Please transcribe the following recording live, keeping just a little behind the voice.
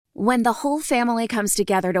When the whole family comes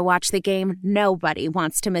together to watch the game, nobody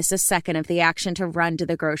wants to miss a second of the action to run to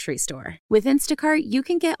the grocery store. With Instacart, you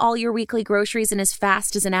can get all your weekly groceries in as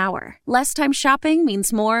fast as an hour. Less time shopping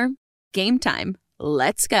means more game time.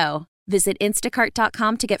 Let's go. Visit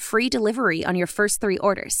instacart.com to get free delivery on your first 3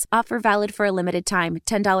 orders. Offer valid for a limited time.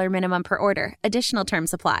 $10 minimum per order. Additional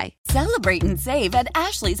terms apply. Celebrate and save at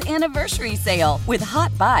Ashley's Anniversary Sale. With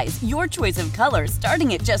Hot Buys, your choice of colors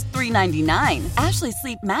starting at just $3.99. Ashley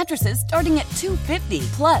Sleep mattresses starting at $2.50.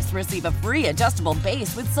 Plus, receive a free adjustable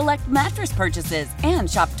base with select mattress purchases. And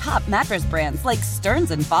shop top mattress brands like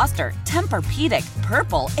Stearns & Foster, Tempur-Pedic,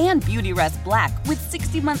 Purple, and Beautyrest Black with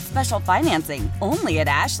 60-month special financing. Only at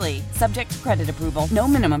Ashley. Subject to credit approval. No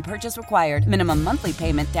minimum purchase required. Minimum monthly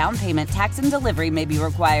payment, down payment, tax, and delivery may be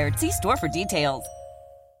required. See store for details.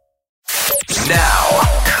 Now,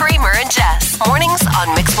 Kramer and Jess. Mornings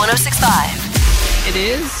on Mix 106.5. It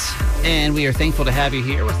is, and we are thankful to have you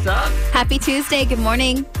here. What's up? Happy Tuesday. Good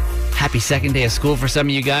morning. Happy second day of school for some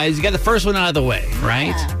of you guys. You got the first one out of the way, right?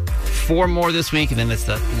 Yeah. 4 more this week, and then it's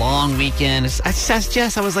the long weekend. I just asked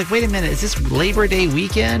Jess, I was like, wait a minute, is this Labor Day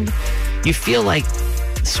weekend? You feel like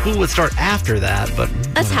school would start after that, but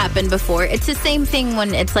that's happened before. It's the same thing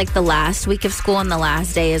when it's like the last week of school and the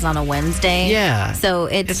last day is on a Wednesday. Yeah. So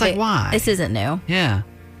it's like, why? This isn't new. Yeah.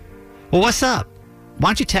 Well, what's up? Why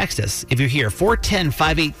don't you text us if you're here?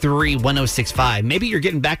 410-583-1065. Maybe you're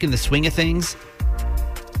getting back in the swing of things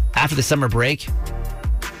after the summer break.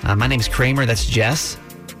 My name's Kramer. That's Jess.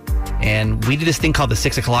 And we do this thing called the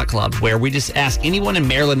 6 o'clock club where we just ask anyone in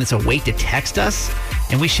Maryland that's awake to text us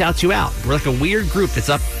and we shout you out. We're like a weird group that's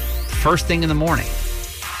up first thing in the morning.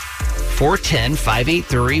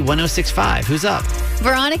 410-583-1065. Who's up?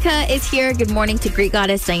 Veronica is here. Good morning to Greek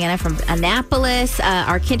goddess Diana from Annapolis.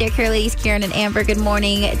 Our Kinder Care ladies, Karen and Amber, good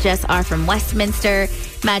morning. Jess R. from Westminster.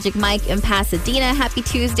 Magic Mike in Pasadena. Happy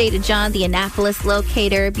Tuesday to John, the Annapolis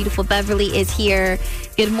locator. Beautiful Beverly is here.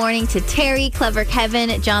 Good morning to Terry, Clever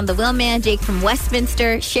Kevin, John the Wheelman, Jake from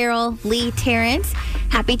Westminster, Cheryl, Lee, Terrence.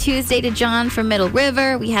 Happy Tuesday to John from Middle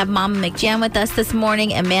River. We have Mama McJam with us this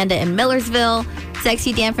morning, Amanda in Millersville.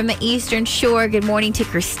 Sexy Dan from the Eastern Shore. Good morning to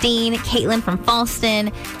Christine. Caitlin from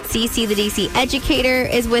Falston. CC, the DC educator,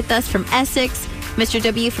 is with us from Essex. Mr.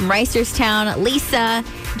 W from Reisterstown. Lisa,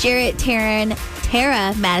 Jarrett, Taryn,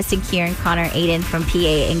 Tara, Madison, Kieran, Connor, Aiden from PA,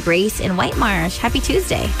 and Grace in White Marsh. Happy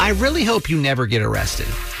Tuesday. I really hope you never get arrested.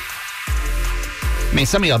 I mean,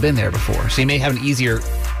 some of y'all have been there before, so you may have an easier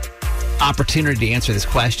opportunity to answer this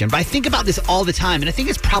question. But I think about this all the time, and I think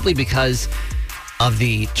it's probably because of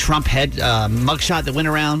the Trump head mugshot that went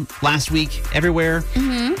around last week everywhere.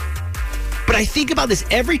 Mm-hmm. But I think about this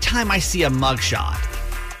every time I see a mugshot.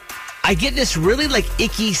 I get this really like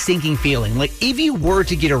icky, sinking feeling. Like if you were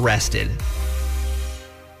to get arrested,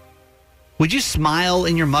 would you smile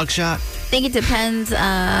in your mugshot? I think it depends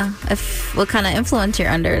if what kind of influence you're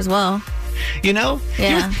under as well. You know?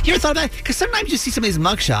 Yeah. You ever thought about that? Because sometimes you see some of these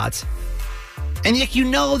mugshots, and you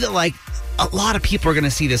know that like a lot of people are going to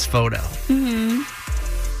see this photo. Mm-hmm.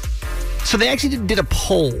 So they actually did a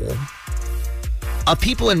poll of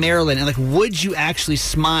people in Maryland, and like, would you actually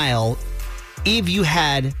smile if you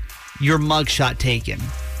had your mugshot taken?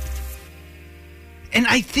 And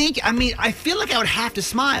I feel like I would have to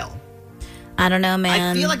smile. I don't know,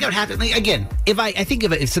 man. I feel like I would have to. Like, again, if I think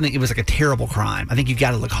of it as something, it was like a terrible crime. I think you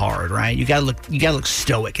got to look hard, right? You got to look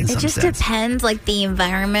stoic in some sense. It just depends, like the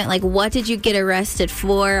environment. Like, what did you get arrested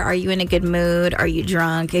for? Are you in a good mood? Are you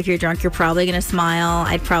drunk? If you're drunk, you're probably gonna smile.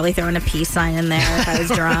 I'd probably throw in a peace sign in there if I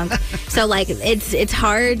was drunk. So, like, it's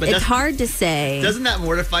hard. It's hard to say. Doesn't that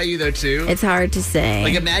mortify you though too? It's hard to say.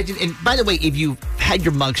 Like, imagine. And by the way, if you had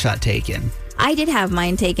your mugshot taken. I did have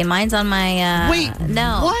mine taken. Mine's on my... Wait,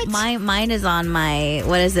 no. What? Mine is on my...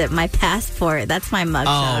 What is it? My passport. That's my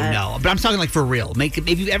mugshot. Oh, no. But I'm talking like for real.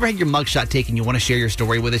 If you've ever had your mugshot taken, you want to share your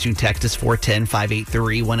story with us, you can text us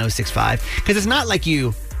 410-583-1065. Because it's not like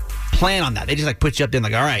you plan on that. They just like put you up there and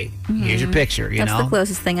like, all right, here's your picture, That's the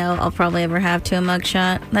closest thing I'll probably ever have to a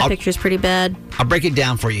mugshot. That picture's pretty bad. I'll break it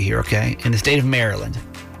down for you here, okay? In the state of Maryland,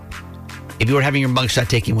 if you were having your mugshot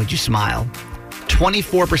taken, would you smile?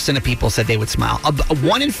 24% of people said they would smile.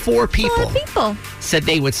 1 in 4 people said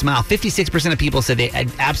they would smile. 56% of people said they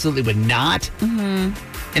absolutely would not.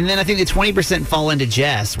 Mm-hmm. And then I think the 20% fall into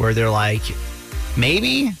Jess, where they're like,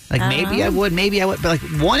 maybe? Like, maybe I would. But like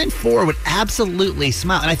 1 in 4 would absolutely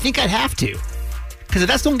smile. And I think I'd have to. Because if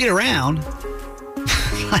that's don't get around,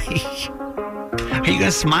 like, are you going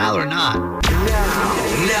to smile or not?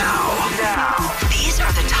 Now. These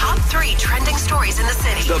are the top 3 trending stories in the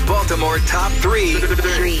city. The Baltimore Top 3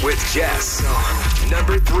 with Jess.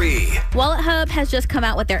 Number 3. Wallet Hub has just come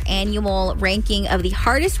out with their annual ranking of the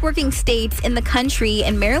hardest working states in the country,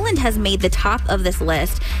 and Maryland has made the top of this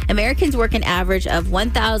list. Americans work an average of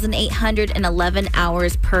 1,811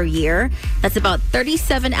 hours per year. That's about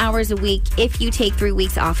 37 hours a week if you take 3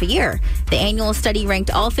 weeks off a year. The annual study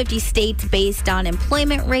ranked all 50 states based on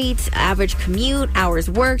employment rates, average commute, hours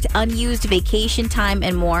worked, unused vacation time,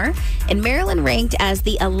 and more. And Maryland ranked as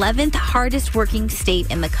the 11th hardest working state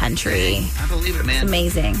in the country. I believe it, man. It's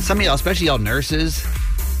amazing. Some of y'all, especially y'all nurses,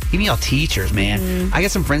 even y'all teachers, man. Mm-hmm. I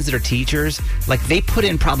got some friends that are teachers. Like, they put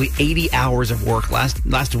in probably 80 hours of work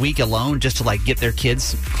last week alone just to, like, get their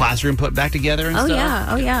kids' classroom put back together and stuff.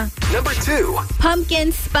 Oh, yeah. Number 2.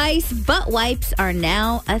 Pumpkin spice butt wipes are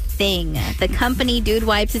now a thing. The company Dude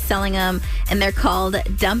Wipes is selling them, and they're called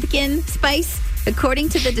Dumpkin Spice. According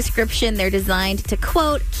to the description, they're designed to,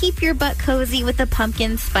 quote, keep your butt cozy with a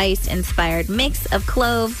pumpkin spice-inspired mix of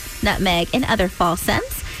clove, nutmeg, and other fall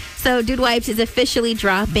scents. So Dude Wipes is officially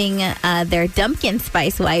dropping their Dumpkin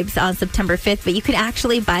Spice wipes on September 5th, but you can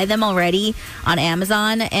actually buy them already on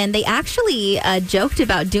Amazon. And they actually joked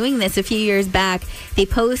about doing this a few years back. They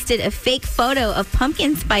posted a fake photo of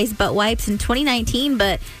pumpkin spice butt wipes in 2019,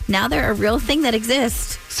 but now they're a real thing that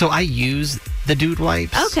exists. So I use the Dude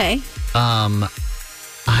Wipes. Okay.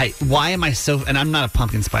 Why am I so... And I'm not a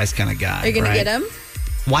pumpkin spice kind of guy. Are you going to get them?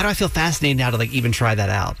 Why do I feel fascinated now to, like, even try that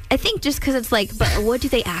out? I think just because it's like, but what do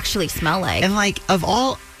they actually smell like? And, like, of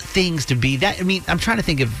all things to be that... I mean, I'm trying to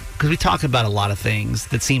think of... Because we talk about a lot of things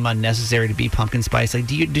that seem unnecessary to be pumpkin spice. Like,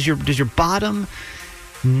 does your bottom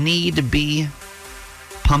need to be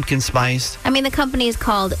pumpkin spiced? I mean, the company is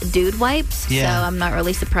called Dude Wipes, so I'm not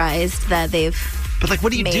really surprised that they've... But, like,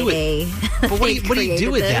 what do you do with But what do you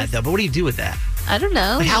do with that, though? But what do you do with that? I don't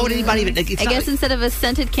know. Like, how would anybody even... Like, I guess instead of a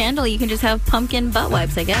scented candle, you can just have pumpkin butt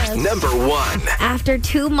wipes, I guess. Number 1. After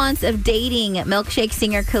 2 months of dating, milkshake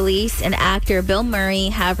singer Khalees and actor Bill Murray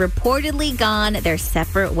have reportedly gone their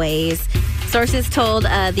separate ways. Sources told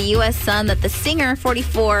the U.S. Sun that the singer,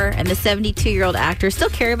 44, and the 72-year-old actor still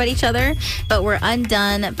care about each other, but were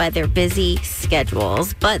undone by their busy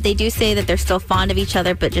schedules. But they do say that they're still fond of each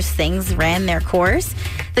other, but just things ran their course.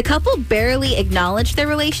 The couple barely acknowledged their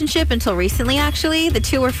relationship until recently, actually. The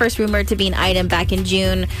two were first rumored to be an item back in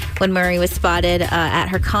June when Murray was spotted at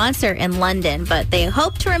her concert in London. But they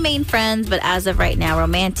hope to remain friends, but as of right now,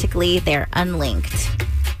 romantically, they're unlinked.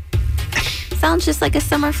 Sounds just like a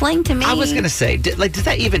summer fling to me. I was going to say, does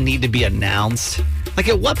that even need to be announced? Like,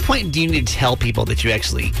 at what point do you need to tell people that you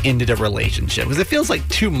actually ended a relationship? Because it feels like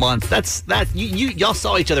 2 months. Y'all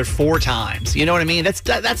saw each other 4 times. You know what I mean?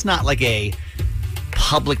 That's not like a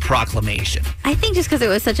public proclamation. I think just because it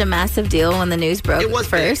was such a massive deal when the news broke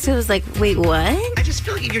first, it was like, wait, what? I just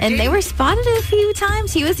feel like they were spotted a few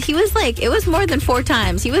times. He was like, it was more than 4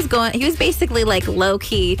 times. He was basically like low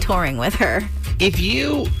key touring with her.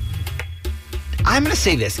 I'm going to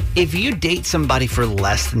say this. If you date somebody for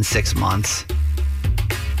less than 6 months,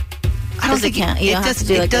 I don't think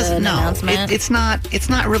it doesn't. No, it's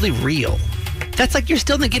not really real. That's like you're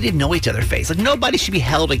still not getting to know each other face. Like, nobody should be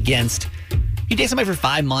held against. You date somebody for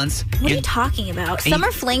 5 months. What are you talking about?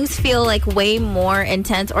 Summer flings feel like way more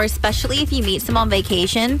intense, or especially if you meet someone on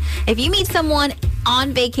vacation. If you meet someone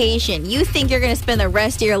on vacation, you think you're going to spend the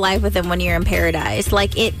rest of your life with them when you're in paradise.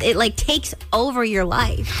 Like, it like takes over your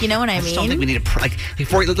life. You know what I mean? I just don't think we need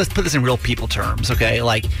to, let's put this in real people terms, okay?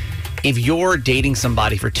 Like, if you're dating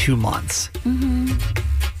somebody for 2 months,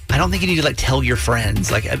 I don't think you need to, like, tell your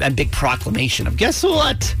friends, like, a big proclamation of, guess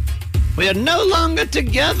what? We are no longer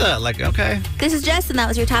together. Like, okay. This is Jess, and that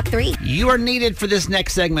was your top 3. You are needed for this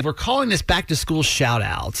next segment. We're calling this back to school shout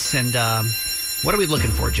outs. And what are we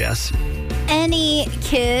looking for, Jess? Any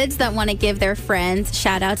kids that want to give their friends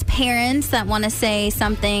shout outs, parents that want to say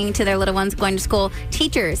something to their little ones going to school,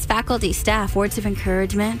 teachers, faculty, staff, words of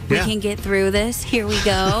encouragement. We can get through this. Here we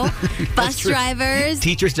go. Bus drivers.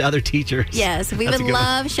 Teachers to other teachers. Yes, we would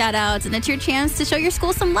love shout outs, and it's your chance to show your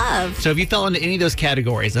school some love. So if you fell into any of those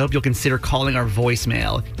categories, I hope you'll consider calling our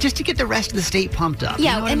voicemail just to get the rest of the state pumped up.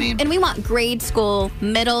 Yeah, you know what I mean? And we want grade school,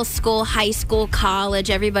 middle school, high school, college.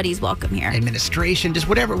 Everybody's welcome here. Administration, just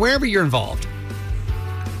wherever you're involved.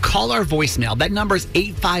 Call our voicemail. That number is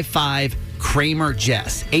 855 Kramer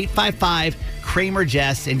Jess. 855 Kramer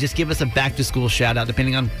Jess, and just give us a back to school shout out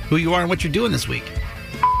depending on who you are and what you're doing this week.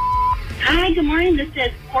 Hi, good morning. This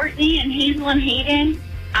is Courtney and Hazel and Hayden.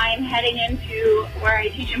 I'm heading into where I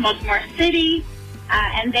teach in Baltimore City,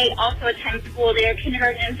 and they also attend school. They are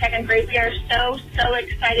kindergarten and second grade. We are so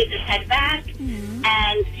excited to head back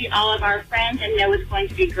and see all of our friends and know it's going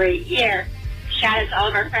to be a great year. Shout out to all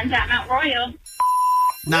of our friends at Mount Royal.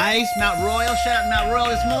 Nice. Mount Royal. Shout out Mount Royal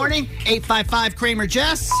this morning. 855 Kramer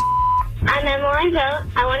Jess. On my morning vote,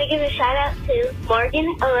 I want to give a shout out to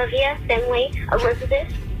Morgan, Olivia, Finley,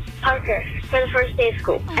 Elizabeth, Parker for the first day of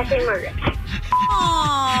school at St. Margaret.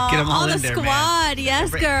 Aww, Get them all in the there, squad. man.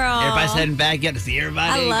 Yes, girl. Everybody's heading back. Get to see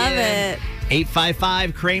everybody I love again. it.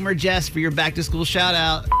 855 Kramer Jess for your back to school shout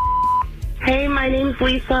out. Hey, my name's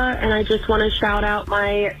Lisa, and I just want to shout out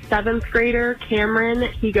my 7th grader,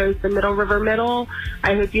 Cameron. He goes to Middle River Middle.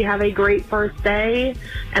 I hope you have a great first day.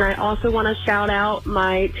 And I also want to shout out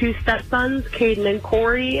my 2 stepsons, Caden and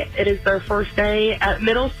Corey. It is their first day at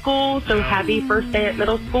middle school, so happy first day at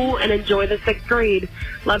middle school, and enjoy the 6th grade.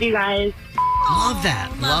 Love you guys. Love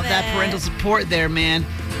that. Love that parental support there, man.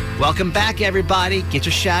 Welcome back, everybody. Get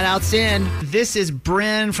your shout outs in. This is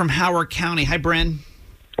Bryn from Howard County. Hi, Bryn.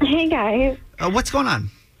 Hey, guys. What's going on?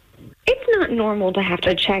 It's not normal to have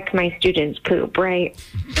to check my students' poop, right?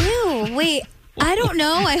 Ew, wait. I don't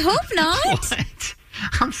know. I hope not. What?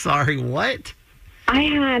 I'm sorry, what? I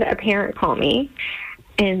had a parent call me,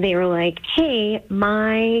 and they were like, hey,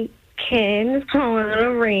 my kid swallowed a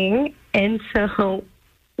ring, and so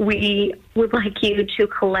we would like you to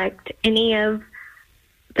collect any of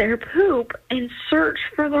their poop and search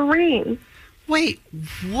for the ring. Wait,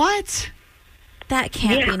 what? That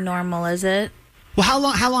can't be normal, is it? Well,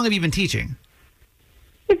 how long have you been teaching?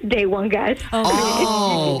 It's day 1, guys.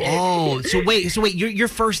 Oh. So wait, your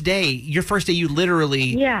first day, you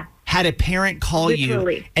literally had a parent call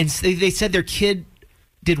you, and they said their kid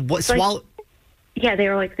did what? Swallow? Yeah, they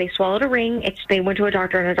were like, they swallowed a ring. They went to a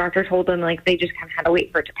doctor, and the doctor told them, like, they just kind of had to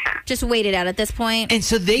wait for it to pass. Just wait it out at this point? And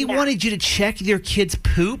so they wanted you to check their kid's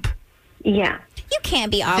poop? Yeah. You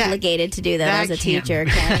can't be obligated to do that as a teacher,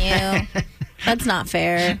 can you? That's not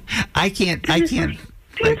fair. I can't. There's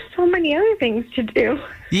so many other things to do.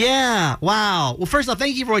 Yeah. Wow. Well, first off,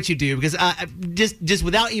 thank you for what you do, because just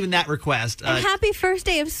without even that request. And happy first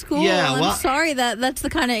day of school. Yeah, I'm sorry that's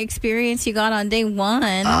the kind of experience you got on day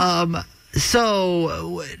 1.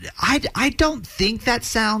 So I don't think that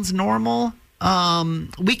sounds normal.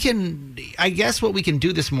 I guess what we can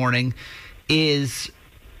do this morning is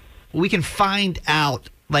we can find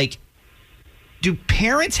out, like, do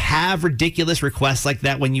parents have ridiculous requests like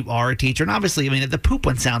that when you are a teacher? And obviously, I mean, the poop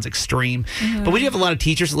one sounds extreme. Mm-hmm. But we do have a lot of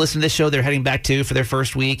teachers that listen to this show. They're heading back to for their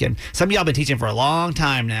first week. And some of y'all have been teaching for a long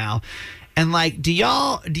time now. And, like, do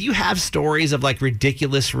you have stories of, like,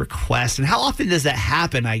 ridiculous requests? And how often does that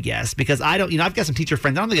happen, I guess? Because I've got some teacher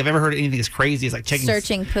friends. I don't think I've ever heard anything as crazy as, like,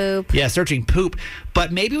 searching poop. Yeah, searching poop.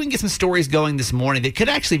 But maybe we can get some stories going this morning that could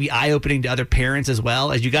actually be eye-opening to other parents as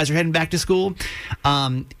well as you guys are heading back to school.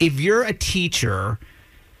 If you're a teacher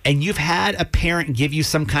and you've had a parent give you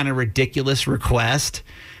some kind of ridiculous request,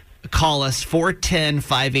 call us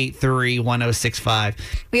 410-583-1065.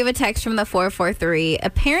 We have a text from the 443.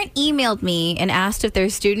 A parent emailed me and asked if their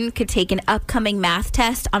student could take an upcoming math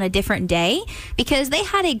test on a different day because they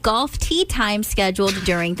had a golf tee time scheduled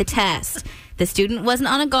during the test. The student wasn't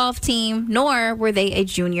on a golf team, nor were they a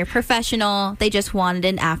junior professional. They just wanted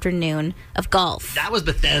an afternoon of golf. That was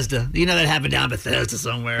Bethesda. You know that happened down Bethesda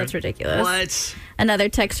somewhere. That's ridiculous. What? Another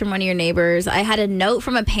text from one of your neighbors. I had a note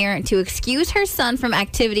from a parent to excuse her son from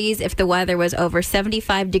activities if the weather was over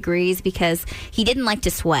 75 degrees because he didn't like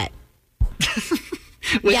to sweat.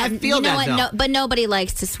 Well, yeah, I feel that, though. But nobody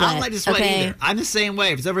likes to sweat. I don't like to sweat either. I'm the same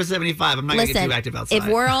way. If it's over 75, I'm not going to get too active outside. If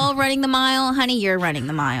we're all running the mile, honey, you're running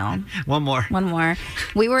the mile. One more.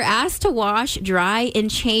 We were asked to wash, dry, and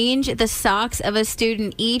change the socks of a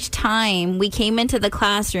student each time we came into the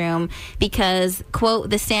classroom because, quote,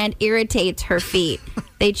 the sand irritates her feet.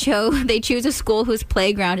 They choose a school whose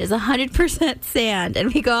playground is 100% sand,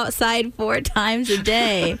 and we go outside 4 times a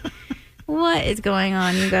day. What is going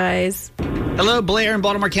on, you guys? Hello, Blair in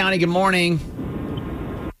Baltimore County. Good morning.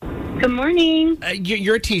 Good morning.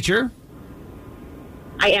 You're a teacher.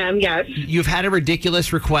 I am, yes. You've had a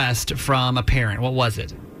ridiculous request from a parent. What was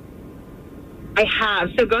it? I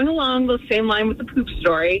have. So going along the same line with the poop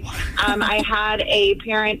story, I had a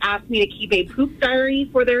parent ask me to keep a poop diary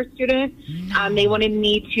for their student. They wanted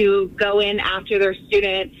me to go in after their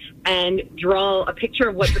student and draw a picture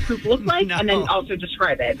of what the poop looked like and then also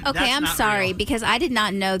describe it. Okay, I'm sorry because I did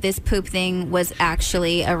not know this poop thing was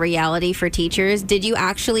actually a reality for teachers. Did you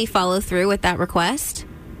actually follow through with that request?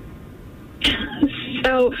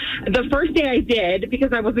 So the first day I did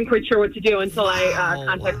because I wasn't quite sure what to do until I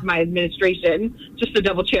contacted my administration just to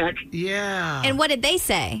double check. Yeah. And what did they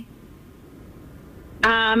say?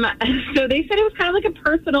 So they said it was kind of like a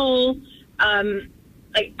personal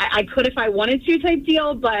like I could if I wanted to type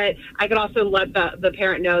deal, but I could also let the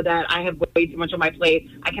parent know that I have way too much on my plate.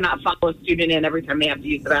 I cannot follow a student in every time they have to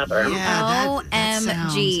use the bathroom. Yeah,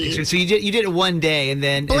 OMG. So you did it one day, and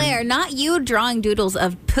then Blair, not you drawing doodles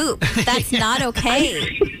of poop. That's not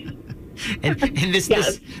okay. And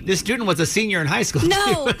this student was a senior in high school.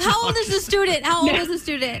 No. too. How old is the student? How old is the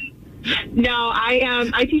student? No,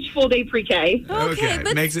 I teach full day pre-K. Okay,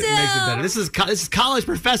 but makes still. it better. This is college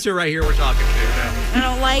professor right here we're talking to now. I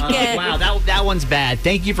don't like it. Wow, that one's bad.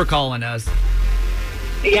 Thank you for calling us.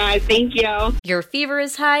 Yeah, thank you. Your fever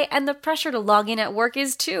is high and the pressure to log in at work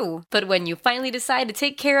is too. But when you finally decide to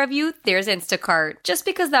take care of you, there's Instacart. Just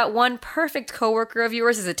because that one perfect coworker of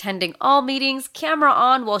yours is attending all meetings, camera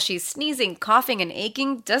on while she's sneezing, coughing, and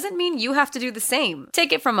aching, doesn't mean you have to do the same.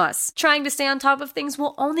 Take it from us. Trying to stay on top of things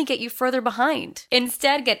will only get you further behind.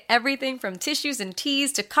 Instead, get everything from tissues and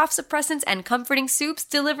teas to cough suppressants and comforting soups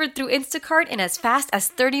delivered through Instacart in as fast as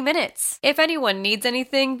 30 minutes. If anyone needs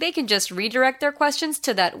anything, they can just redirect their questions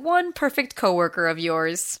to that one perfect coworker of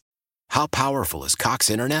yours. How powerful is Cox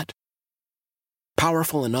Internet?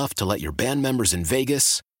 Powerful enough to let your band members in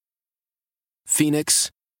Vegas,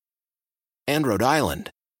 Phoenix, and Rhode Island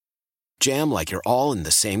jam like you're all in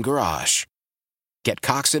the same garage. Get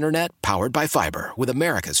Cox Internet powered by fiber with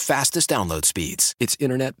America's fastest download speeds. It's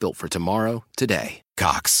internet built for tomorrow, today.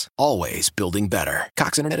 Cox, always building better.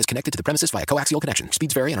 Cox Internet is connected to the premises via coaxial connection.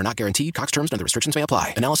 Speeds vary and are not guaranteed. Cox terms and other restrictions may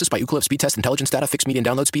apply. Analysis by Ookla of Speed Test Intelligence Data. Fixed median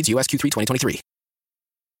download speeds. US Q3 2023.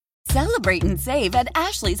 Celebrate and save at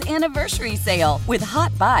Ashley's Anniversary Sale. With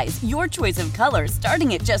Hot Buys, your choice of colors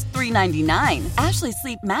starting at just $3.99. Ashley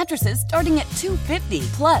Sleep mattresses starting at $2.50.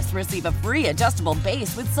 Plus, receive a free adjustable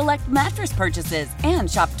base with select mattress purchases. And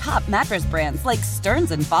shop top mattress brands like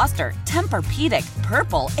Stearns & Foster, Tempur-Pedic,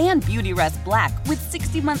 Purple, and Beautyrest Black with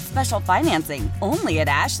 60-month special financing. Only at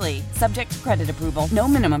Ashley. Subject to credit approval. No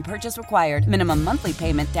minimum purchase required. Minimum monthly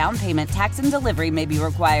payment, down payment, tax, and delivery may be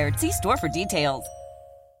required. See store for details.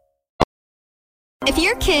 If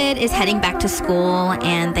your kid is heading back to school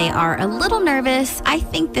and they are a little nervous, I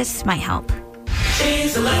think this might help.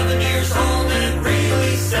 She's 11 years old and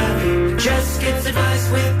really savvy. Just gets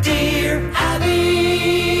advice with Dear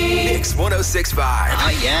Abby. Mix 106.5.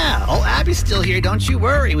 Oh, yeah. Oh, Abby's still here. Don't you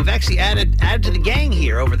worry. We've actually added to the gang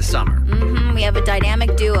here over the summer. Mm-hmm. We have a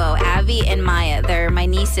dynamic duo, Abby and Maya. They're my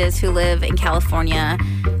nieces who live in California.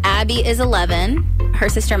 Abby is 11. Her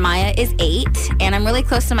sister Maya is 8, and I'm really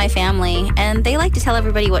close to my family, and they like to tell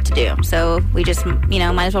everybody what to do. So we just,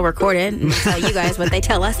 might as well record it and tell you guys what they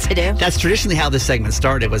tell us to do. That's traditionally how this segment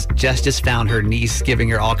started, was Jess just found her niece giving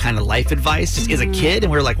her all kind of life advice just as a kid,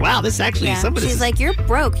 and we were like, wow, this actually, She's like, you're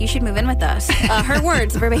broke. You should move in with us. Her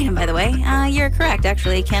words, verbatim, by the way. You're correct,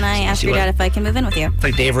 actually. Can I ask your dad if I can move in with you? It's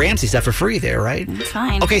like Dave Ramsey stuff for free there, right? It's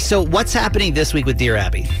fine. Okay, so what's happening this week with Dear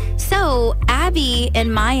Abby? So Abby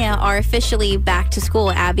and Maya are officially back to school.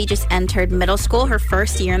 Abby just entered middle school, her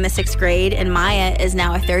first year in the 6th grade, and Maya is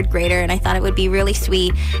now a 3rd grader, and I thought it would be really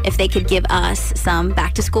sweet if they could give us some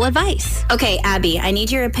back to school advice. Okay, Abby, I need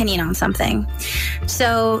your opinion on something.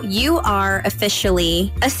 So you are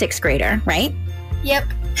officially a 6th grader, right? Yep.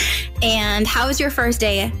 And how was your first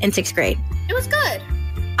day in 6th grade? It was good.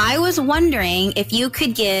 I was wondering if you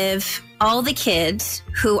could give all the kids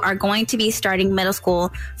who are going to be starting middle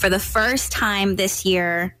school for the first time this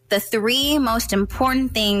year the 3 most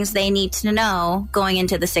important things they need to know going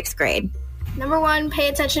into the 6th grade. Number 1, pay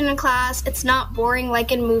attention in class. It's not boring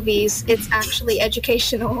like in movies. It's actually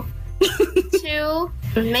educational. 2,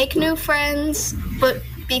 make new friends, but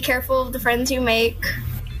be careful of the friends you make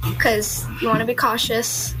because you want to be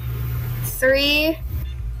cautious. 3,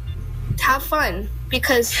 have fun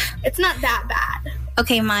because it's not that bad.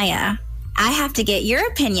 Okay, Maya, I have to get your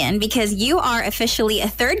opinion because you are officially a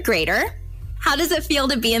 3rd grader. How does it feel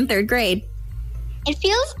to be in 3rd grade? It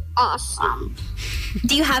feels awesome.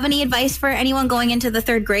 Do you have any advice for anyone going into the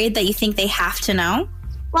 3rd grade that you think they have to know?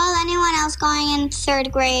 Well, anyone else going in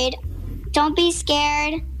 3rd grade, don't be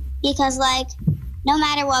scared because, no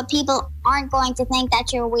matter what, people aren't going to think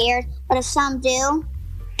that you're weird. But if some do,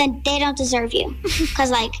 then they don't deserve you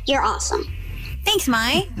because, you're awesome. Thanks,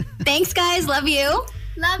 Mai. Thanks, guys. Love you.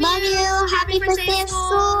 Love you. Happy first day of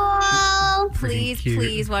school.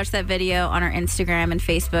 Please watch that video on our Instagram and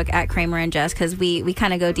Facebook at Kramer and Jess because we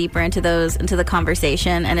kind of go deeper into the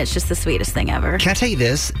conversation, and it's just the sweetest thing ever. Can I tell you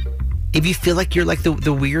this? If you feel like you're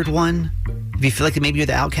the weird one, if you feel like maybe you're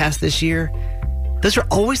the outcast this year, those are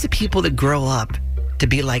always the people that grow up to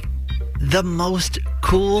be the most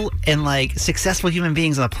cool and successful human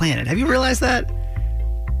beings on the planet. Have you realized that?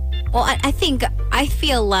 Well, I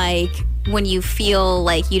feel like when you feel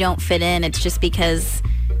like you don't fit in, it's just because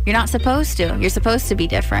You're not supposed to. You're supposed to be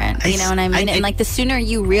different. You know what I mean? And like the sooner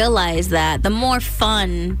you realize that, the more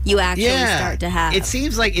fun you actually start to have. It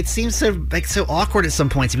seems so awkward at some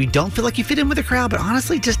points if you don't feel like you fit in with the crowd. But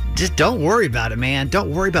honestly, just don't worry about it, man.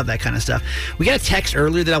 Don't worry about that kind of stuff. We got a text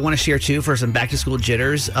earlier that I want to share too for some back to school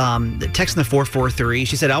jitters. The text in the 443.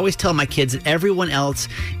 She said, "I always tell my kids that everyone else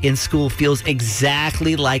in school feels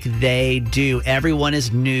exactly like they do. Everyone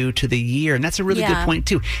is new to the year," and that's a really good point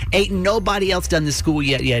too. Ain't nobody else done this school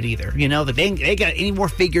yet either. You know that they got any more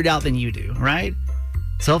figured out than you do, right?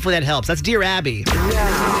 So hopefully that helps. That's Dear Abby.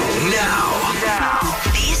 Now.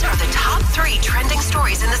 These are the top 3 trending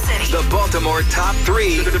stories in the city. The Baltimore Top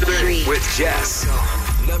 3 with Jess.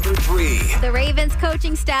 Number 3. The Ravens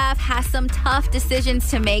coaching staff has some tough decisions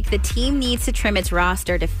to make. The team needs to trim its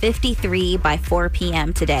roster to 53 by 4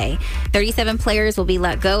 p.m. today. 37 players will be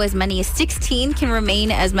let go. As many as 16 can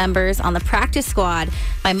remain as members on the practice squad.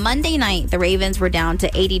 By Monday night, the Ravens were down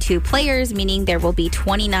to 82 players, meaning there will be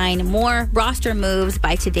 29 more roster moves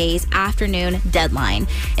by today's afternoon deadline.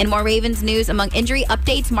 In more Ravens news, among injury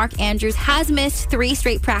updates, Mark Andrews has missed 3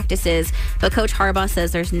 straight practices, but Coach Harbaugh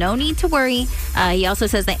says there's no need to worry. He also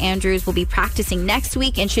says that Andrews will be practicing next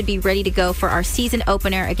week and should be ready to go for our season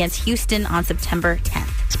opener against Houston on September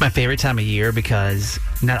 10th. It's my favorite time of year because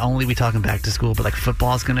not only are we talking back to school, but like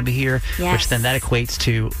football is going to be here, which then that equates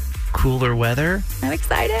to cooler weather. I'm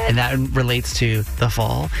excited. And that relates to the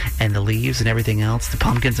fall and the leaves and everything else, the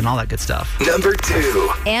pumpkins and all that good stuff. Number 2.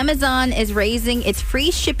 Amazon is raising its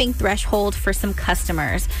free shipping threshold for some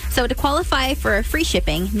customers. So to qualify for free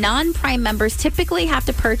shipping, non-Prime members typically have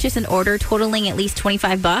to purchase an order totaling at least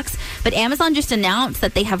 $25, but Amazon just announced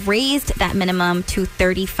that they have raised that minimum to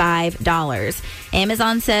 $35.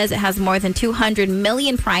 Amazon says it has more than 200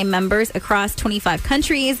 million Prime members across 25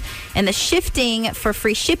 countries, and the shifting for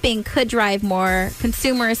free shipping could drive more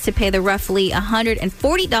consumers to pay the roughly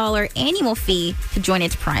 $140 annual fee to join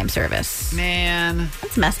its Prime service. Man,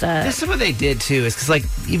 that's messed up. This is what they did too. Is because like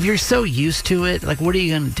if you're so used to it, like what are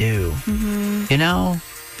you gonna do? You know,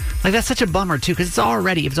 like that's such a bummer too because it's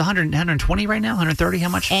already if it's 120 right now, 130. How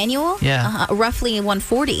much annual? Yeah, roughly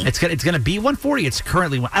 140. It's gonna be 140. It's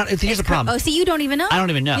currently. Here's the problem. Oh, so you don't even know? I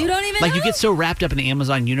don't even know. You don't even know? Like you get so wrapped up in the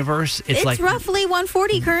Amazon universe. It's like roughly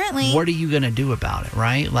 140 currently. What are you gonna do about it?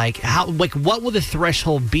 Right? Like how? Like what will the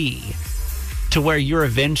threshold be to where you're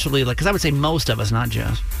eventually like? Because I would say most of us, not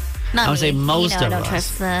just. Not I would say most of us. I don't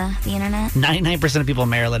trust the internet. 99% of people in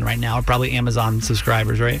Maryland right now are probably Amazon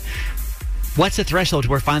subscribers, right? What's the threshold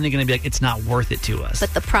we're finally going to be like, it's not worth it to us?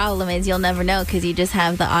 But the problem is you'll never know because you just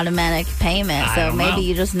have the automatic payment. So maybe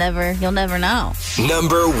you'll never know.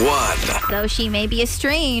 Number 1. So she may be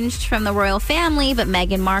estranged from the royal family, but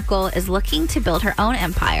Meghan Markle is looking to build her own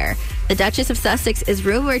empire. The Duchess of Sussex is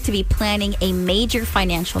rumored to be planning a major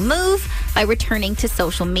financial move by returning to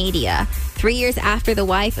social media. 3 years after the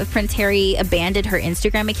wife of Prince Harry abandoned her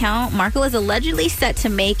Instagram account, Markle is allegedly set to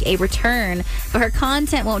make a return, but her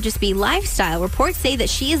content won't just be lifestyle. Reports say that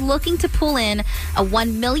she is looking to pull in a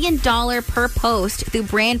 $1 million per post through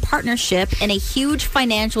brand partnership and a huge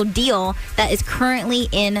financial deal that is currently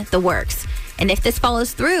in the works. And if this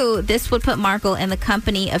follows through, this would put Markle in the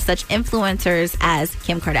company of such influencers as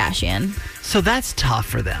Kim Kardashian. So that's tough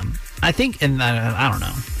for them. I think, and I don't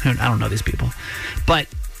know. I don't know these people. But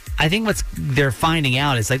I think what they're finding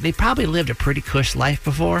out is like they probably lived a pretty cush life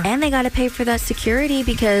before. And they got to pay for that security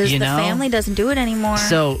because the family doesn't do it anymore.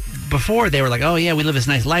 So before they were like, oh yeah, we live this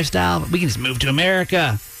nice lifestyle. We can just move to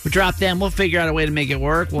America. We drop them. We'll figure out a way to make it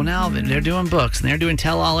work. Well, now they're doing books and they're doing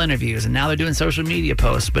tell-all interviews and now they're doing social media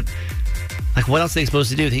posts. But like, what else are they supposed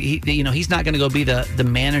to do? He's not going to go be the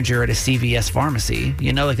manager at a CVS pharmacy.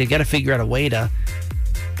 Like they got to figure out a way to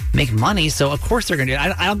make money. So of course they're going to do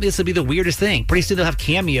it. I don't think this will be the weirdest thing. Pretty soon they'll have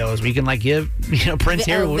cameos where you can like give, Prince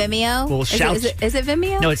Harry. Vimeo? Will shout. Is it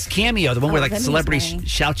Vimeo? No, it's Cameo, the one where like Vimeo's celebrities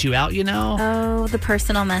shout you out. Oh, the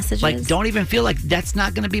personal messages. Like, don't even feel like that's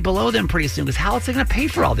not going to be below them pretty soon because how else are they going to pay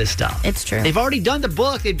for all this stuff? It's true. They've already done the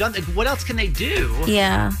book. They've done. What else can they do?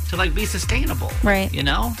 Yeah. To like be sustainable. Right.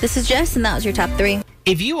 This is Jess, and that was your top 3.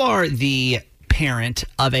 If you are the parent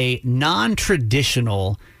of a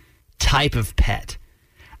non-traditional type of pet,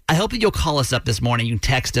 I hope that you'll call us up this morning. You can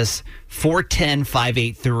text us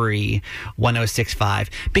 410-583-1065.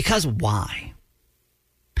 Because why?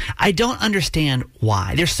 I don't understand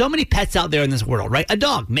why. There's so many pets out there in this world, right? A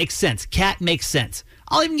dog makes sense. Cat makes sense.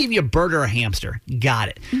 I'll even give you a bird or a hamster. Got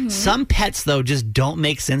it. Mm-hmm. Some pets, though, just don't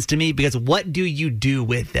make sense to me because what do you do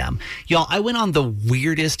with them? Y'all, I went on the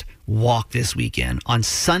weirdest walk this weekend. On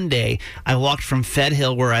Sunday, I walked from Fed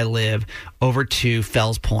Hill, where I live, over to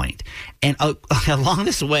Fells Point. And along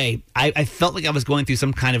this way, I felt like I was going through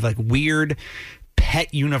some kind of like weird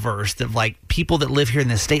pet universe of like people that live here in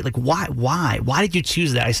the state. Like, why did you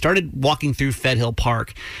choose that? I started walking through Fed Hill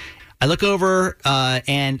Park. I look over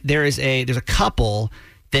and there's a couple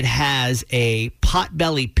that has a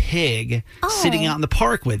potbelly pig sitting out in the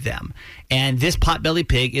park with them. And this potbelly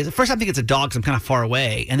pig is, at first I think it's a dog because I'm kind of far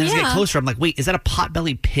away. And then as I get closer, I'm like, wait, is that a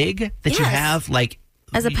potbelly pig that you have like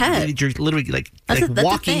as a pet? You're literally like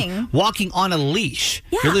walking on a leash.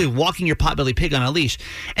 Yeah. You're literally walking your potbelly pig on a leash.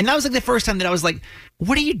 And that was like the first time that I was like,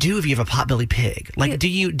 what do you do if you have a potbelly pig? Like,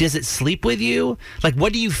 does it sleep with you? Like,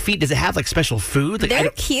 what do you feed? Does it have like special food? Like, they're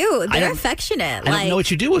cute. They're affectionate. I don't know what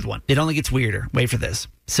you do with one. It only gets weirder. Wait for this.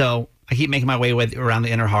 So I keep making my way around the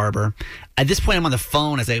Inner Harbor. At this point, I'm on the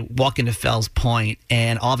phone as I walk into Fells Point,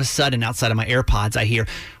 and all of a sudden, outside of my AirPods, I hear,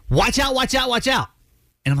 "Watch out! Watch out! Watch out!"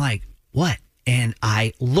 And I'm like, "What?" And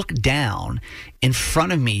I look down. In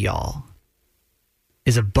front of me, y'all,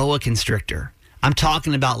 is a boa constrictor. I'm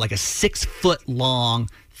talking about like a 6-foot long,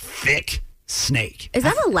 thick snake. Is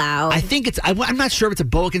that allowed? I think it's, I'm not sure if it's a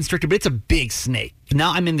boa constrictor, but it's a big snake.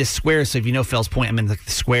 Now I'm in this square, so if you know Fells Point, I'm in the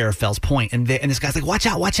square of Fells Point, and this guy's like, watch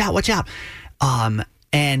out, watch out, watch out.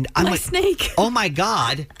 And I'm like, snake. Oh my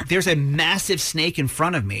God, there's a massive snake in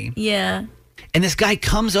front of me. Yeah. And this guy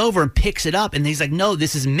comes over and picks it up, and he's like, no,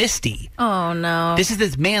 this is Misty. Oh, no.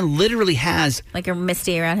 This man literally has... like a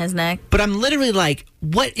Misty around his neck. But I'm literally like,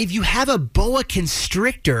 what if you have a boa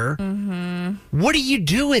constrictor, what do you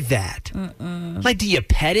do with that? Like, do you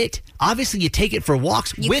pet it? Obviously, you take it for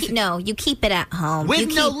walks. You keep it at home.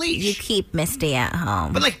 With no leash. You keep Misty at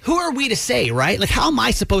home. But, like, who are we to say, right? Like, how am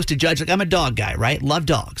I supposed to judge? Like, I'm a dog guy, right? Love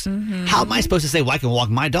dogs. How am I supposed to say, well, I can walk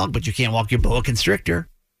my dog, but you can't walk your boa constrictor?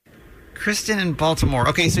 Kristen in Baltimore.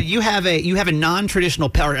 Okay, so you have a non-traditional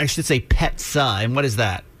pet, or I should say pet and what is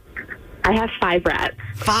that? I have 5 rats.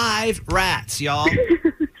 5 rats, y'all.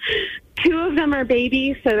 2 of them are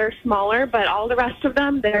babies, so they're smaller, but all the rest of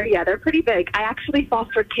them, they're pretty big. I actually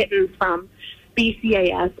fostered kittens from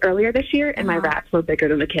BCAS earlier this year, and my rats were bigger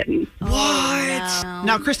than the kittens. What? No.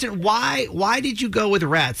 Now, Kristen, why did you go with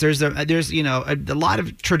rats? There's a lot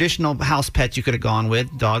of traditional house pets you could have gone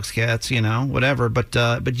with, dogs, cats, whatever.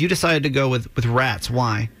 But you decided to go with rats.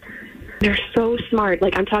 Why? They're so smart.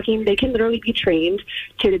 Like, I'm talking, they can literally be trained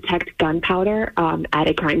to detect gunpowder at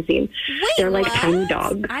a crime scene. Wait, they're like what? tiny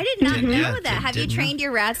dogs. I did not know that. Have you trained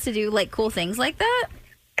your rats to do like cool things like that?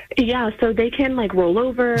 Yeah, so they can like roll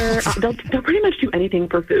over. They'll pretty much do anything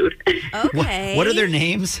for food. Okay. What are their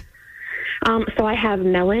names? So I have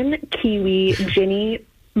Melon, Kiwi, Ginny,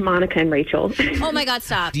 Monica, and Rachel. Oh my God,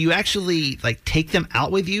 stop. Do you actually like take them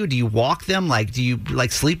out with you? Do you walk them? Like, do you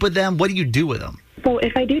like sleep with them? What do you do with them? So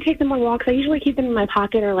if I do take them on walks, I usually keep them in my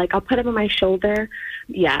pocket, or like I'll put them on my shoulder.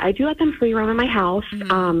 Yeah, I do let them free roam in my house.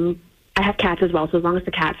 I have cats as well, so as long as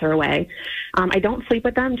the cats are away. I don't sleep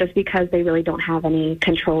with them just because they really don't have any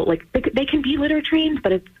control. Like, they can be litter trained,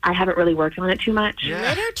 but I haven't really worked on it too much. Yeah.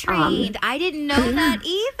 Litter trained? I didn't know that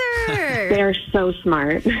either. They're so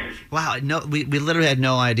smart. Wow, no, we literally had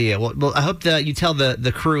no idea. Well, I hope that you tell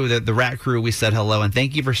the crew, the rat crew, we said hello, and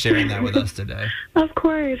thank you for sharing that with us today. Of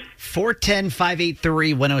course.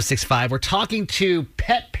 410-583-1065. We're talking to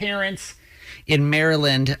pet parents in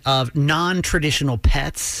Maryland of non-traditional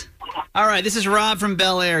pets. All right, this is Rob from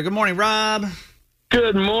Bel Air. Good morning, Rob.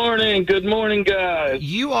 Good morning. Good morning, guys.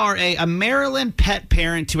 You are a Maryland pet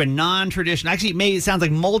parent to a non-traditional, actually, maybe it sounds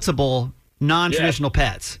like multiple non-traditional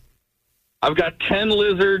pets. I've got 10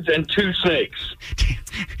 lizards and 2 snakes.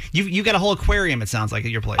 You got a whole aquarium, it sounds like,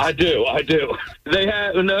 at your place. I do.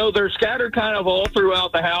 They're scattered kind of all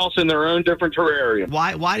throughout the house in their own different terrarium.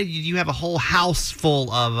 Why did you have a whole house full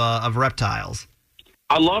of reptiles?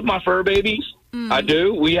 I love my fur babies. I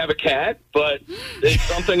do. We have a cat, but it's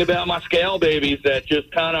something about my scale babies that just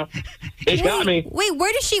kind of, got me. Wait,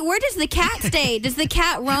 where does the cat stay? Does the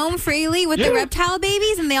cat roam freely with the reptile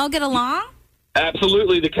babies and they all get along?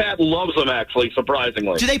 Absolutely. The cat loves them, actually,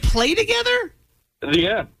 surprisingly. Do they play together?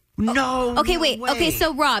 Yeah. No. Okay, wait. way. Okay,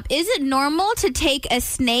 so Rob, is it normal to take a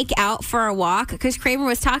snake out for a walk? Because Kramer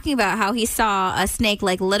was talking about how he saw a snake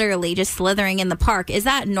like literally just slithering in the park. Is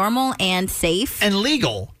that normal and safe? And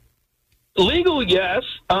legal? Legal, yes.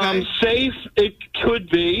 Okay. Safe, it could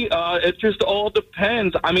be. It just all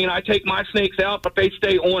depends. I mean, I take my snakes out, but they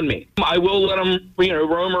stay on me. I will let them,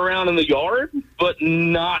 roam around in the yard, but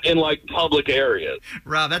not in, like, public areas.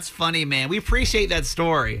 Rob, that's funny, man. We appreciate that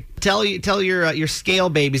story. Tell your scale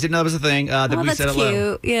babies. Didn't know that was a thing that we said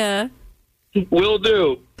hello. Cute. Yeah. Will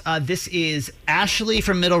do. This is Ashley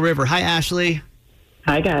from Middle River. Hi, Ashley.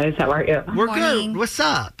 Hi, guys. How are you? We're good. What's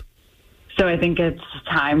up? So I think it's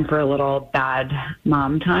time for a little bad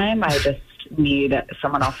mom time. I just need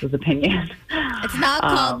someone else's opinion. It's not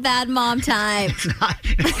called bad mom time. It's not.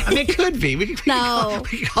 I mean, it could be. We can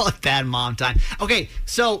call it bad mom time. Okay,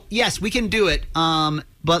 so yes, we can do it.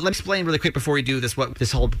 But let me explain really quick before we do this what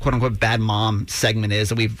this whole quote-unquote bad mom segment is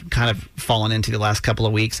that we've kind of fallen into the last couple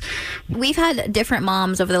of weeks. We've had different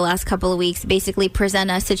moms over the last couple of weeks basically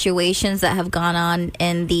present us situations that have gone on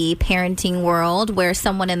in the parenting world where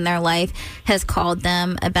someone in their life has called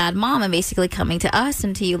them a bad mom, and basically coming to us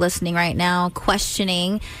and to you listening right now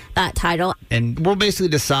questioning that title. And we'll basically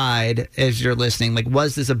decide as you're listening, like,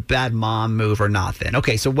 was this a bad mom move or not then?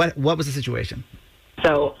 Okay, so what was the situation?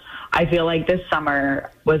 So I feel like this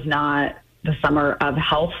summer was not the summer of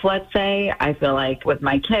health, let's say. I feel like with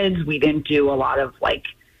my kids, we didn't do a lot of like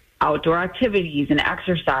outdoor activities and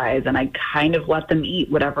exercise, and I kind of let them eat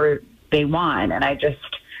whatever they want. And I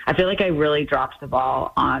feel like I really dropped the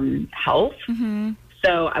ball on health. Mm-hmm.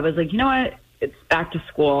 So I was like, you know what? It's back to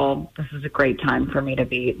school. This is a great time for me to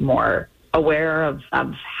be more aware of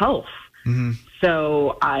health. Mm-hmm.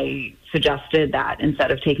 So I suggested that instead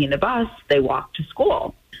of taking the bus, they walk to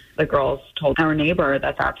school. The girls told our neighbor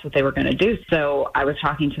that that's what they were going to do. So I was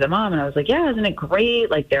talking to the mom and I was like, yeah, isn't it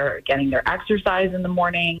great? Like, they're getting their exercise in the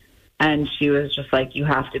morning. And she was just like, you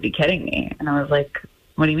have to be kidding me. And I was like,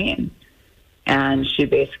 what do you mean? And she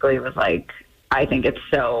basically was like, I think it's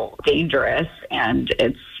so dangerous. And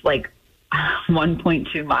it's like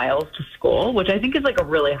 1.2 miles to school, which I think is like a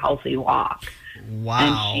really healthy walk.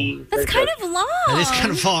 Wow. That's kind of long. That is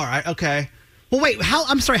kind of far. Okay. Well, wait,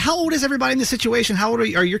 I'm sorry. How old is everybody in this situation? How old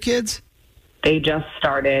are your kids? They just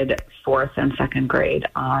started 4th and 2nd grade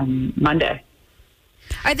on Monday.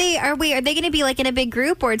 Are they going to be like in a big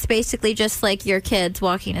group, or it's basically just like your kids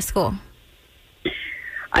walking to school?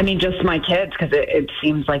 I mean, just my kids, because it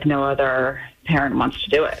seems like no other parent wants to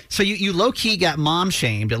do it. So you low-key got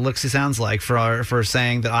mom-shamed, it sounds like, for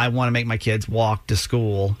saying that I want to make my kids walk to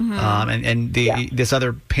school. Mm-hmm. This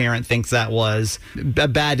other parent thinks that was a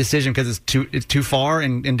bad decision because it's too far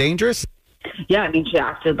and dangerous? Yeah, I mean, she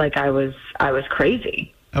acted like I was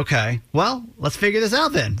crazy. Okay. Well, let's figure this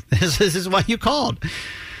out then. This is why you called.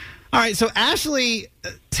 All right, so Ashley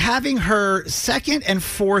is having her 2nd and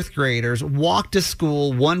 4th graders walk to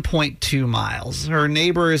school 1.2 miles. Her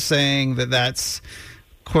neighbor is saying that that's,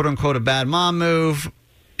 quote-unquote, a bad mom move.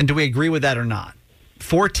 And do we agree with that or not?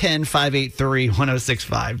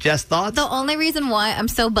 410-583-1065. Jess, thoughts? The only reason why I'm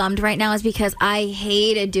so bummed right now is because I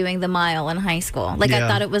hated doing the mile in high school. Like, Yeah. I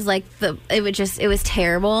thought it was like it was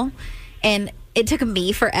terrible. And it took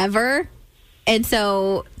me forever. And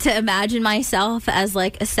so to imagine myself as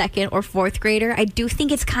like a 2nd or 4th grader, I do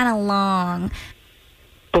think it's kind of long.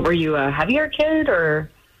 But were you a heavier kid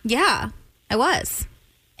or? Yeah, I was.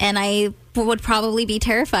 And I would probably be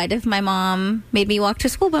terrified if my mom made me walk to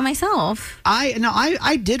school by myself.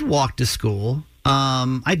 I did walk to school.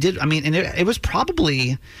 I did. I mean, and it was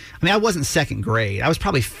probably, I wasn't 2nd grade. I was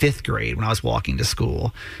probably 5th grade when I was walking to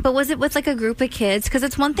school. But was it with like a group of kids? Because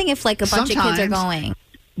it's one thing if like a bunch of kids are going.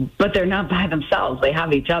 But they're not by themselves. They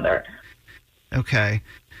have each other. Okay.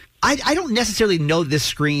 I don't necessarily know this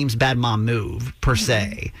screams bad mom move per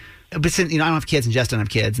se. But since, I don't have kids and Jess doesn't have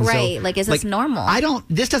kids. And right. So, like, is this normal?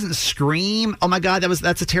 This doesn't scream, oh my God,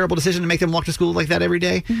 that's a terrible decision to make them walk to school like that every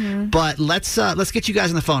day. Mm-hmm. But let's get you guys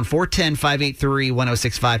on the phone.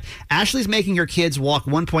 410-583-1065. Ashley's making her kids walk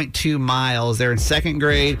 1.2 miles. They're in 2nd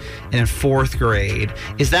grade and in 4th grade.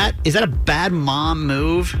 Is that a bad mom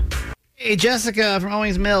move? Hey, Jessica from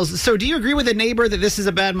Owings Mills. So do you agree with the neighbor that this is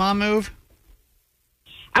a bad mom move?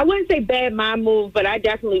 I wouldn't say bad mom move, but I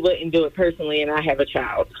definitely wouldn't do it personally, and I have a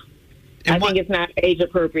child. I think it's not age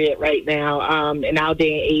appropriate right now in our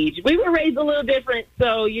day and age. We were raised a little different,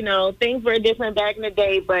 so, things were different back in the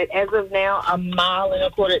day, but as of now, 1.25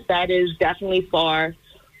 miles, that is definitely far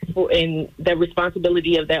in the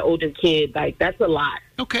responsibility of that older kid. Like, that's a lot.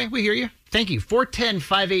 Okay, we hear you. Thank you.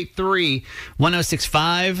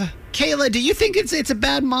 410-583-1065. Kayla, do you think it's a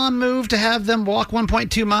bad mom move to have them walk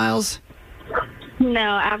 1.2 miles?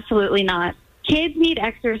 No, absolutely not. Kids need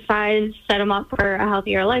exercise, set them up for a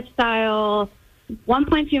healthier lifestyle.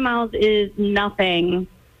 1.2 miles is nothing.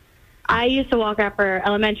 I used to walk after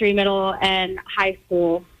elementary, middle, and high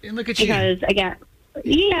school. And look at you. Because, again,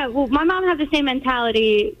 well, my mom had the same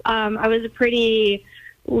mentality. I was a pretty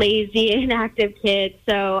lazy, inactive kid.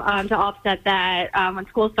 So to offset that, when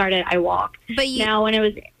school started, I walked. But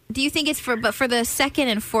do you think it's for the 2nd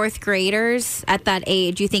and 4th graders at that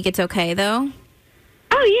age? You think it's okay though?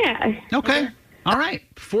 Oh yeah. Okay. All right.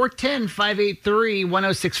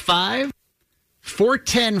 410-583-1065.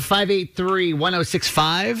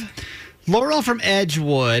 410-583-1065. Laurel from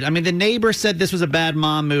Edgewood. I mean, the neighbor said this was a bad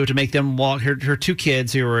mom move to make them walk. Her two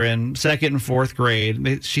kids who were in 2nd and 4th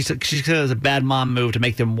grade. She said it was a bad mom move to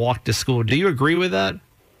make them walk to school. Do you agree with that?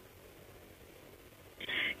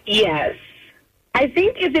 Yes. I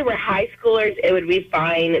think if they were high schoolers, it would be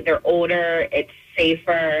fine. They're older, it's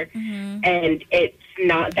safer, and it's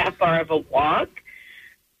not that far of a walk.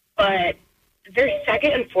 But they're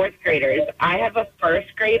 2nd and 4th graders. I have a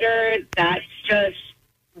 1st grader. That's just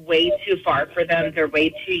way too far for them. They're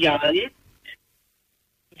way too young.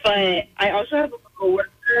 But I also have a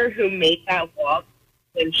coworker who made that walk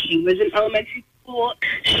when she was in elementary school.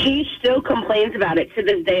 She still complains about it to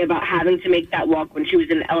this day, about having to make that walk when she was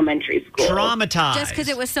in elementary school. Traumatized. Just because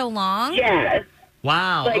it was so long? Yes.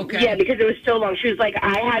 Wow. Okay. Yeah, because it was so long. She was like,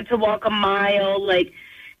 I had to walk a mile. Like,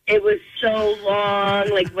 it was so long.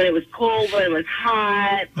 Like, when it was cold, when it was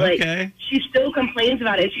hot. Like, she still complains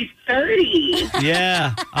about it. She's 30.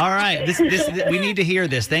 Yeah. All right. This we need to hear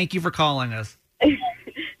this. Thank you for calling us.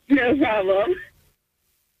 No problem.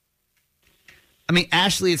 I mean,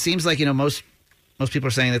 Ashley, it seems like, most people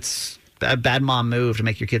are saying it's a bad mom move to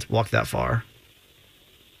make your kids walk that far.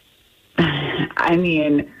 I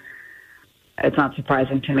mean, it's not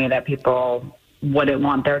surprising to me that people wouldn't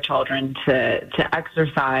want their children to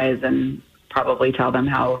exercise and probably tell them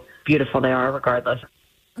how beautiful they are regardless.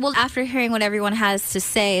 Well, after hearing what everyone has to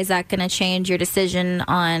say, is that going to change your decision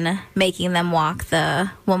on making them walk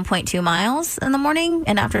the 1.2 miles in the morning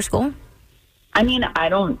and after school? I mean, I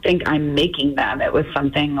don't think I'm making them. It was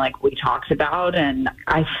something like we talked about, and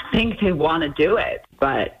I think they want to do it.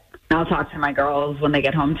 But I'll talk to my girls when they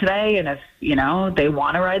get home today, and if, they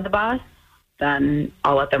want to ride the bus, then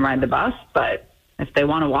I'll let them ride the bus. But if they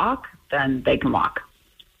want to walk, then they can walk.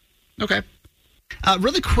 Okay.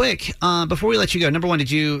 Really quick, before we let you go, number one, is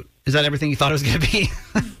that everything you thought it was going to be?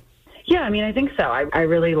 Yeah, I mean, I think so. I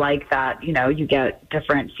really like that, you get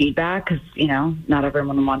different feedback because, not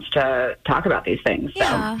everyone wants to talk about these things. So.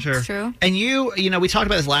 Yeah, Sure. That's true. And we talked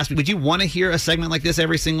about this last week. Would you want to hear a segment like this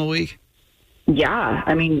every single week? Yeah,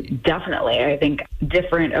 I mean, definitely. I think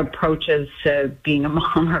different approaches to being a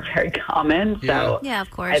mom are very common. So yeah,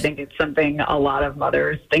 of course. I think it's something a lot of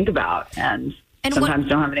mothers think about and sometimes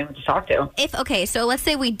don't have anyone to talk to. So let's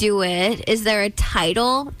say we do it. Is there a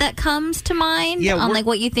title that comes to mind on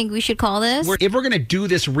what you think we should call this? If we're going to do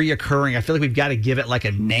this reoccurring, I feel like we've got to give it like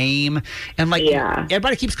a name. And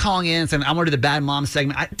everybody keeps calling in and saying, I want to do the bad mom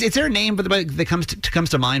segment. Is there a name that comes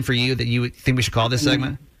to mind for you that you think we should call this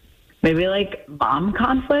segment? Maybe like mom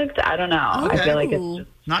conflict? I don't know. Okay. I feel like it's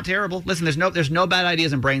not terrible. Listen, there's no bad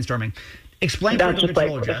ideas in brainstorming. Explain that's parental just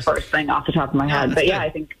control, like Jess. the first thing off the top of my head. But I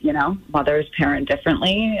think, mothers parent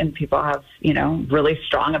differently and people have, really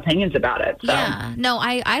strong opinions about it. So. Yeah. No,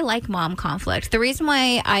 I like mom conflict. The reason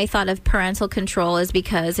why I thought of parental control is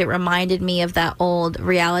because it reminded me of that old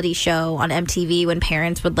reality show on MTV when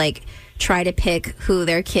parents would try to pick who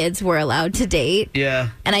their kids were allowed to date. Yeah.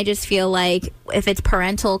 And I just feel like if it's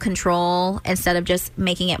parental control instead of just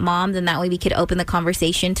making it mom, then that way we could open the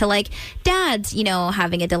conversation to dads,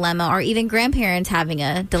 having a dilemma or even grandparents having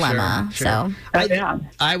a dilemma. Sure. So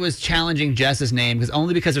I was challenging Jess's name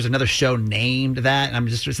because there's another show named that. And I'm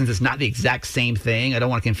just, since it's not the exact same thing, I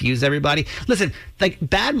don't want to confuse everybody. Listen,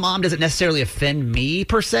 bad mom doesn't necessarily offend me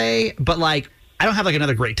per se, but I don't have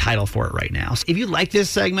another great title for it right now. So if you like this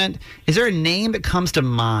segment, is there a name that comes to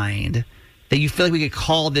mind that you feel like we could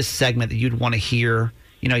call this segment that you'd want to hear?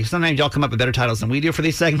 Sometimes y'all come up with better titles than we do for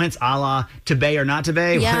these segments, a la To Bay or Not To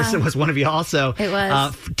Bay. Yeah. Was one of y'all. So it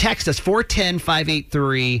was. Text us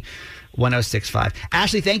 410-583-1065.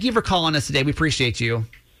 Ashley, thank you for calling us today. We appreciate you.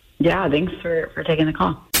 Yeah, thanks for taking the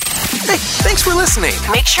call. Hey, thanks for listening.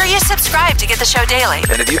 Make sure you subscribe to get the show daily.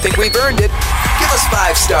 And if you think we've earned it, give us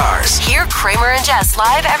 5 stars. Hear Kramer and Jess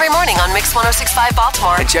live every morning on Mix 106.5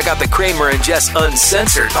 Baltimore. And check out the Kramer and Jess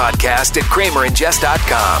Uncensored podcast at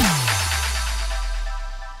kramerandjess.com.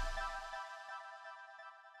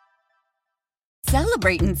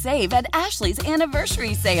 Celebrate and save at Ashley's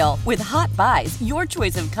Anniversary Sale. With Hot Buys, your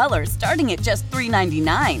choice of colors starting at just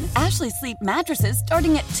 $3.99. Ashley Sleep mattresses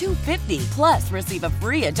starting at $2.50. Plus, receive a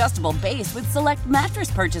free adjustable base with select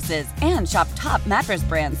mattress purchases. And shop top mattress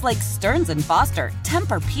brands like Stearns & Foster,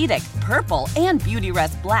 Tempur-Pedic, Purple, and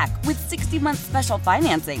Beautyrest Black with 60-month special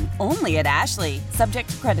financing. Only at Ashley. Subject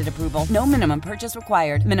to credit approval. No minimum purchase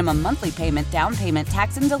required. Minimum monthly payment, down payment,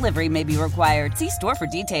 tax, and delivery may be required. See store for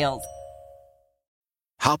details.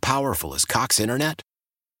 How powerful is Cox Internet?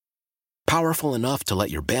 Powerful enough to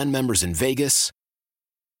let your band members in Vegas,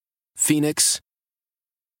 Phoenix,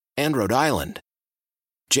 and Rhode Island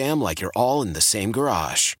jam like you're all in the same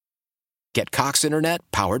garage. Get Cox Internet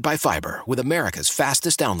powered by fiber with America's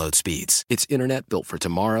fastest download speeds. It's internet built for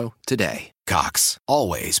tomorrow, today. Cox,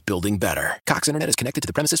 always building better. Cox Internet is connected to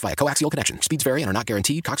the premises via coaxial connection. Speeds vary and are not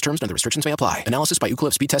guaranteed. Cox terms and other restrictions may apply. Analysis by Ookla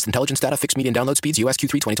of Speed Test Intelligence Data. Fixed median download speeds. US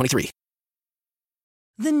Q3 2023.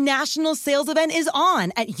 The national sales event is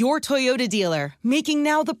on at your Toyota dealer, making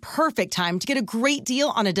now the perfect time to get a great deal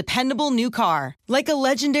on a dependable new car. Like a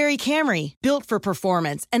legendary Camry, built for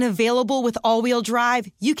performance and available with all-wheel drive,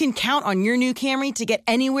 you can count on your new Camry to get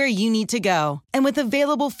anywhere you need to go. And with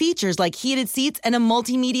available features like heated seats and a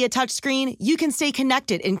multimedia touchscreen, you can stay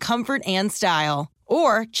connected in comfort and style.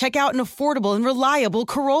 Or check out an affordable and reliable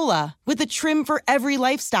Corolla with a trim for every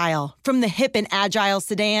lifestyle, from the hip and agile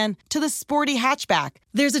sedan to the sporty hatchback.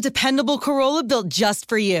 There's a dependable Corolla built just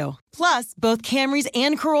for you. Plus, both Camrys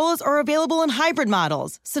and Corollas are available in hybrid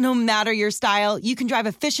models, so no matter your style, you can drive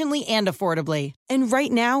efficiently and affordably. And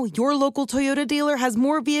right now, your local Toyota dealer has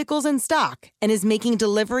more vehicles in stock and is making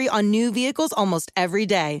delivery on new vehicles almost every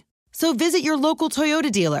day. So visit your local Toyota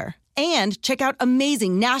dealer. And check out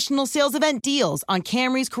amazing national sales event deals on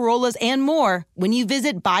Camrys, Corollas, and more when you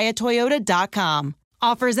visit buyatoyota.com.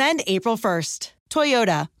 Offers end April 1st.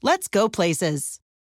 Toyota, let's go places.